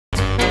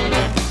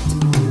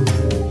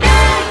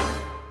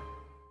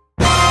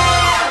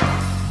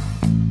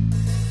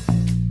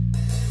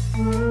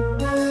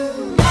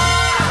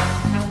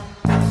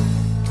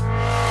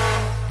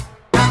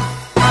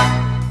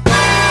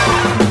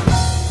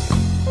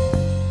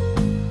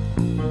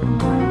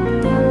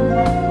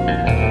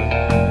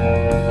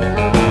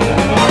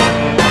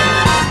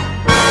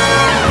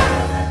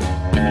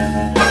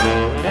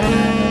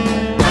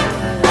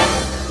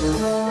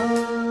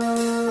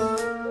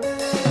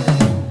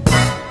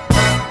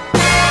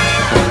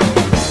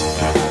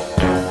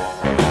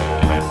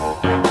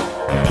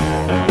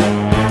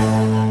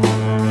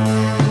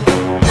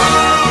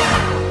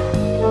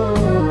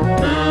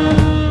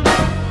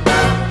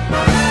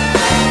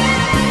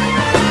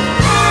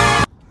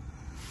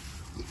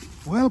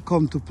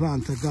Welcome to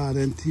Planter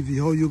Garden TV.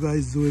 How you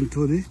guys doing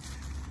today?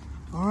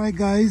 All right,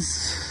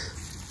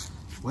 guys.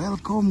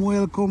 Welcome.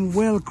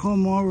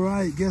 All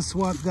right, guess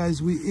what,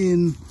 guys? We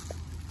in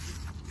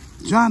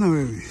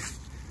January,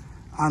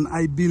 and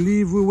I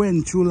believe we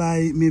went through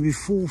like maybe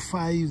 4 or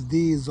 5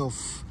 days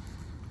of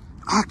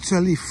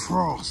actually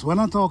frost. When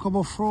I talk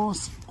about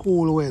frost,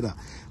 cold weather,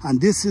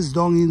 and this is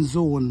down in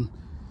zone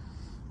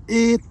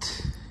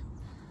 8,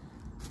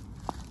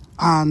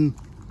 and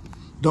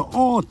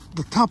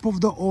the top of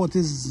the earth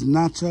is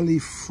naturally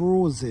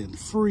frozen,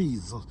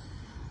 freeze.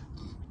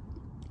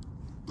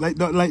 Like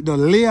the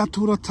layer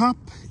to the top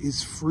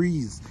is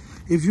freeze.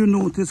 If you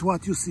notice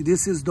what you see,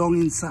 this is down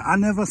inside. I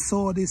never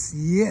saw this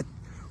yet.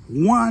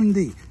 One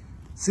day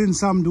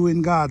since I'm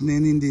doing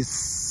gardening in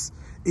this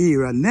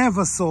area,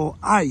 never saw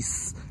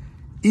ice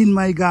in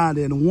my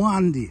garden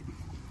one day.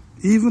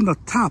 Even the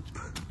top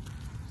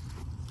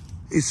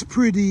is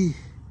pretty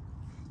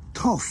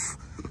tough.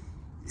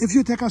 If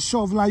you take a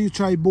shovel and you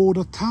try bow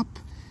the top,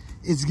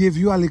 it gives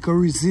you a little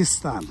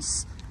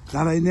resistance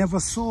that I never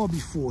saw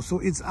before. So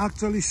it's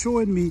actually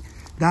showing me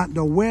that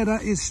the weather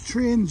is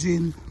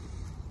changing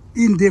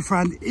in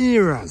different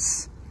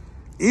areas.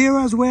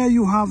 Areas where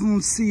you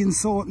haven't seen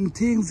certain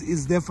things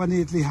is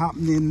definitely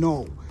happening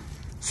now.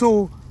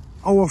 So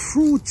our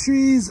fruit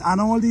trees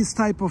and all these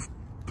type of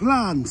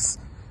plants,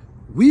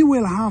 we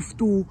will have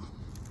to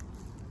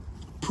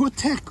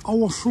protect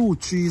our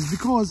fruit trees,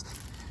 because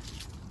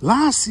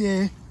last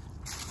year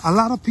a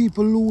lot of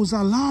people lose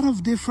a lot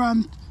of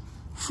different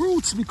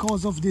fruits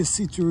because of this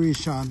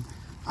situation,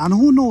 and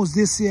who knows,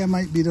 this year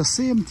might be the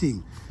same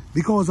thing,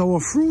 because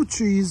our fruit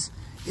trees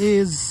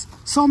is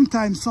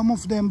sometimes, some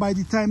of them, by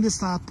the time they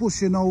start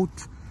pushing out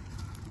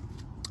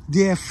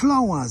their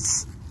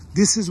flowers,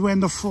 this is when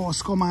the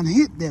frost come and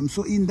hit them.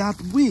 So in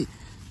that way,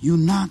 you're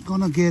not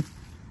gonna get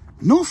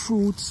no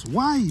fruits.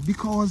 Why?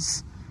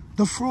 Because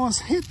the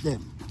frost hit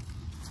them.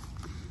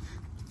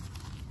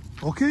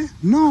 Okay,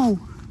 now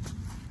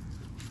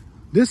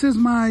this is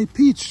my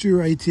peach tree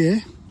right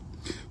here.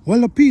 Well,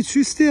 the peach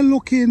tree still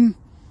looking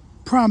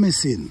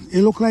promising.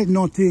 It look like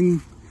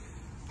nothing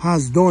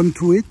has done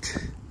to it.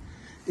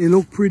 It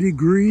look pretty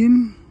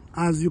green,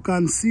 as you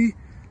can see.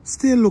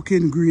 Still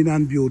looking green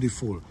and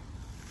beautiful.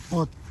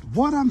 But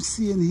what I'm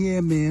seeing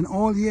here, man,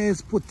 all here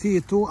is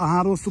potato. I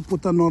had also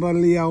put another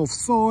layer of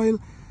soil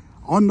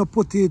on the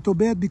potato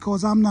bed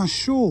because I'm not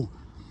sure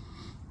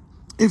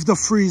if the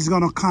freeze is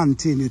gonna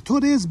continue.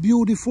 Today is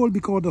beautiful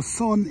because the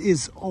sun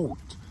is out.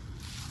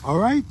 All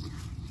right,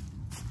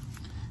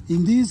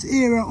 in this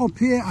area up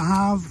here, I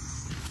have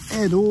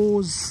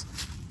edos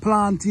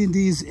planting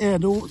these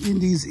edos in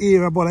this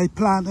area, but I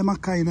plant them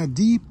kind of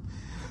deep,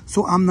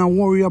 so I'm not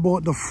worried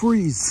about the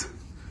freeze.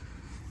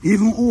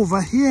 Even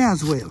over here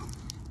as well,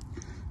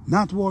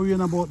 not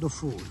worrying about the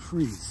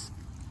freeze.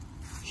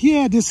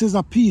 Here, this is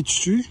a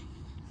peach tree.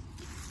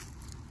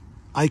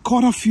 I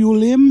cut a few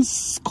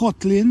limbs,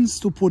 cutlings,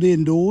 to put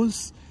in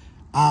those,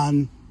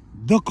 and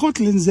the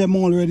cutlings, them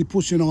already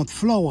pushing out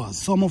flowers,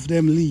 some of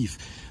them leaf.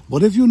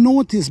 But if you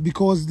notice,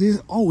 because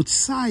they're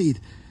outside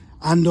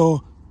and the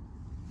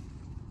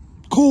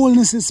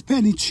coldness is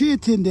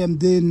penetrating them,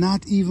 they're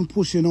not even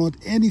pushing out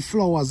any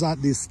flowers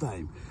at this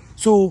time.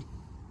 So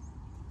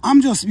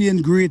I'm just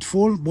being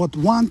grateful. But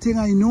one thing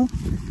I know,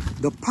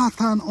 the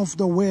pattern of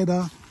the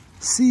weather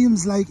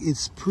seems like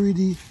it's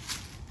pretty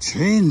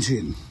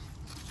changing.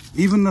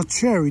 Even the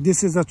cherry,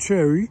 this is a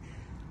cherry,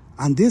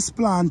 and this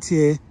plant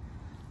here,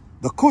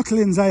 the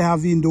cutlings I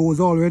have in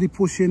those already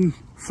pushing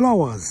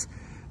flowers.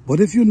 But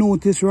if you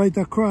notice right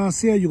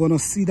across here, you're gonna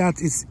see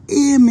that it's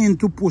aiming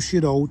to push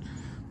it out,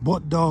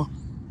 but the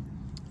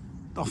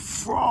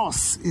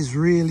frost is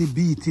really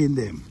beating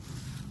them.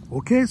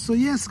 Okay, so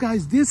yes,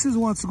 guys, this is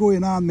what's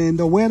going on, man.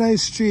 The weather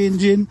is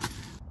changing.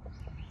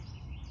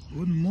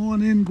 Good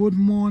morning.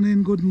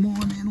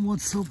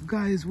 What's up,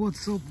 guys?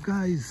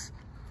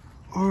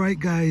 All right,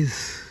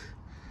 guys.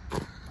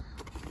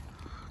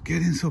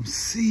 Getting some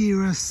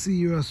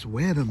serious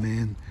weather,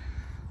 man.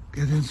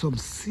 Getting some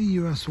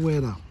serious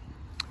weather.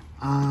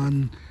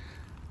 And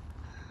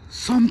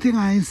something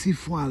I ain't seen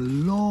for a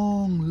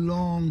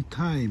long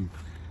time,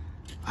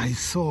 I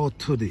saw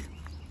today.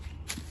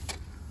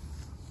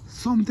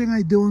 Something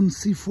I don't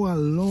see for a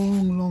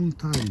long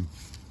time,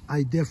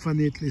 I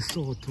definitely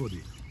saw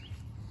today.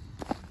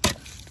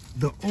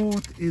 The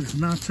earth is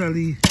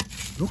naturally,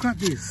 look at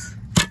this.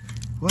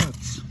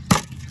 Watch.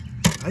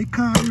 I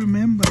can't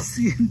remember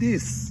seeing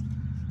this.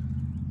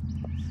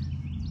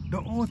 The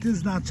earth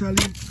is naturally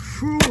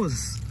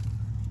froze.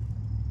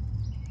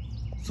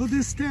 So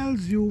this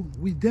tells you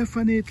we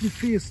definitely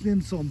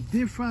facing some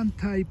different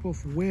type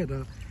of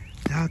weather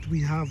that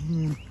we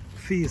haven't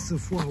faced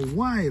for a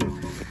while.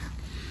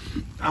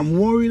 I'm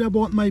worried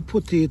about my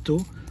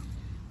potato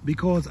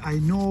because I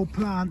know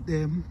plant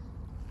them,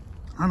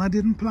 and I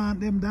didn't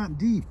plant them that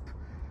deep.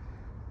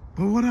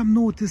 But what I'm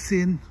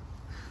noticing,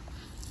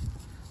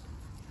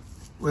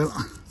 well,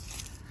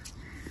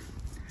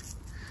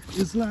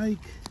 it's like,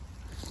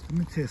 let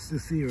me test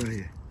this here right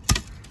here.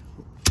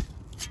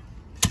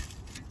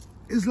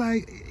 It's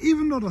like,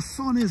 even though the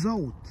sun is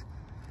out,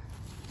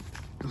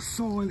 the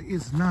soil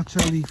is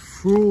naturally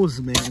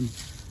froze, man.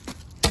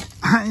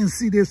 I ain't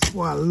see this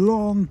for a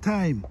long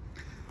time,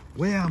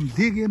 where I'm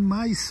digging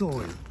my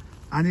soil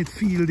and it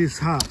feel this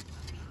hard.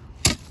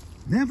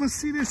 Never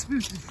see this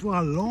for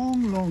a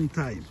long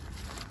time.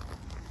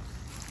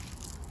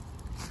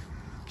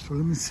 So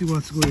let me see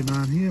what's going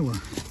on here.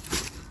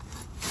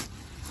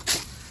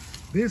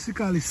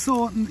 Basically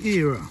certain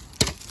area,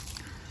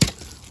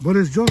 but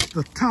it's just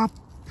the top.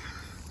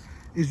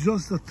 It's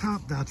just the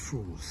top that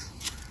froze.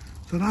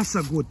 So that's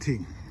a good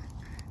thing.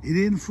 It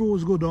didn't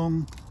froze go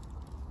down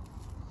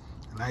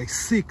like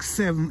 6,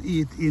 7,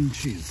 8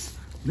 inches.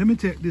 Let me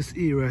take this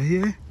area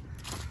here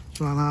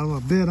so I'll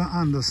have a better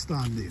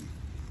understanding.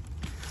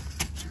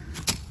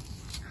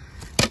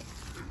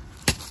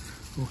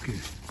 Okay.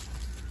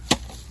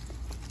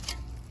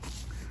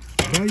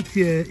 Right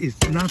here,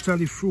 it's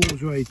naturally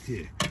froze right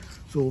here.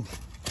 So,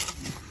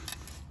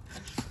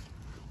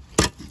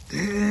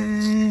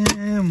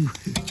 damn,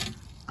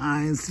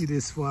 I ain't see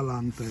this for a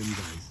long time,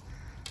 guys.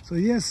 So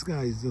yes,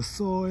 guys, the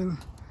soil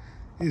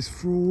is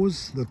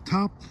froze, the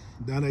top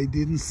that I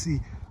didn't see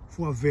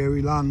for a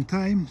very long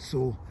time.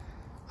 So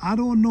I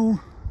don't know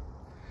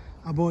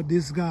about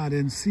this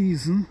garden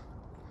season,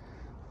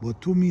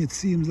 but to me it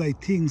seems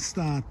like things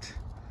start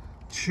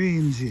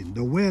changing.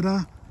 The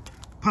weather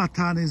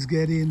pattern is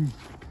getting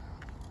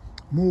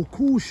more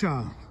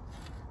crucial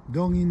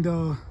down in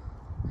the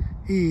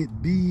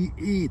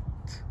 8B8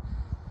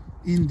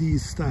 in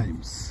these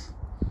times.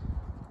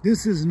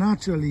 This is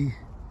naturally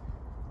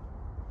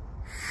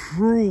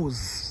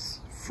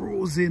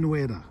frozen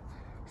weather,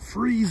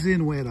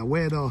 freezing weather,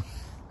 where the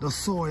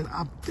soil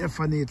up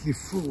definitely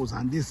froze,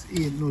 and this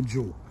ain't no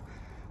joke.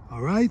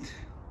 All right,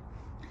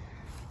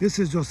 this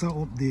is just an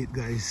update,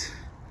 guys,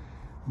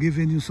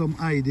 giving you some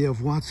idea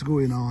of what's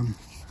going on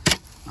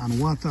and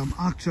what I'm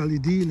actually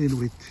dealing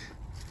with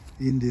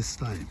in this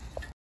time.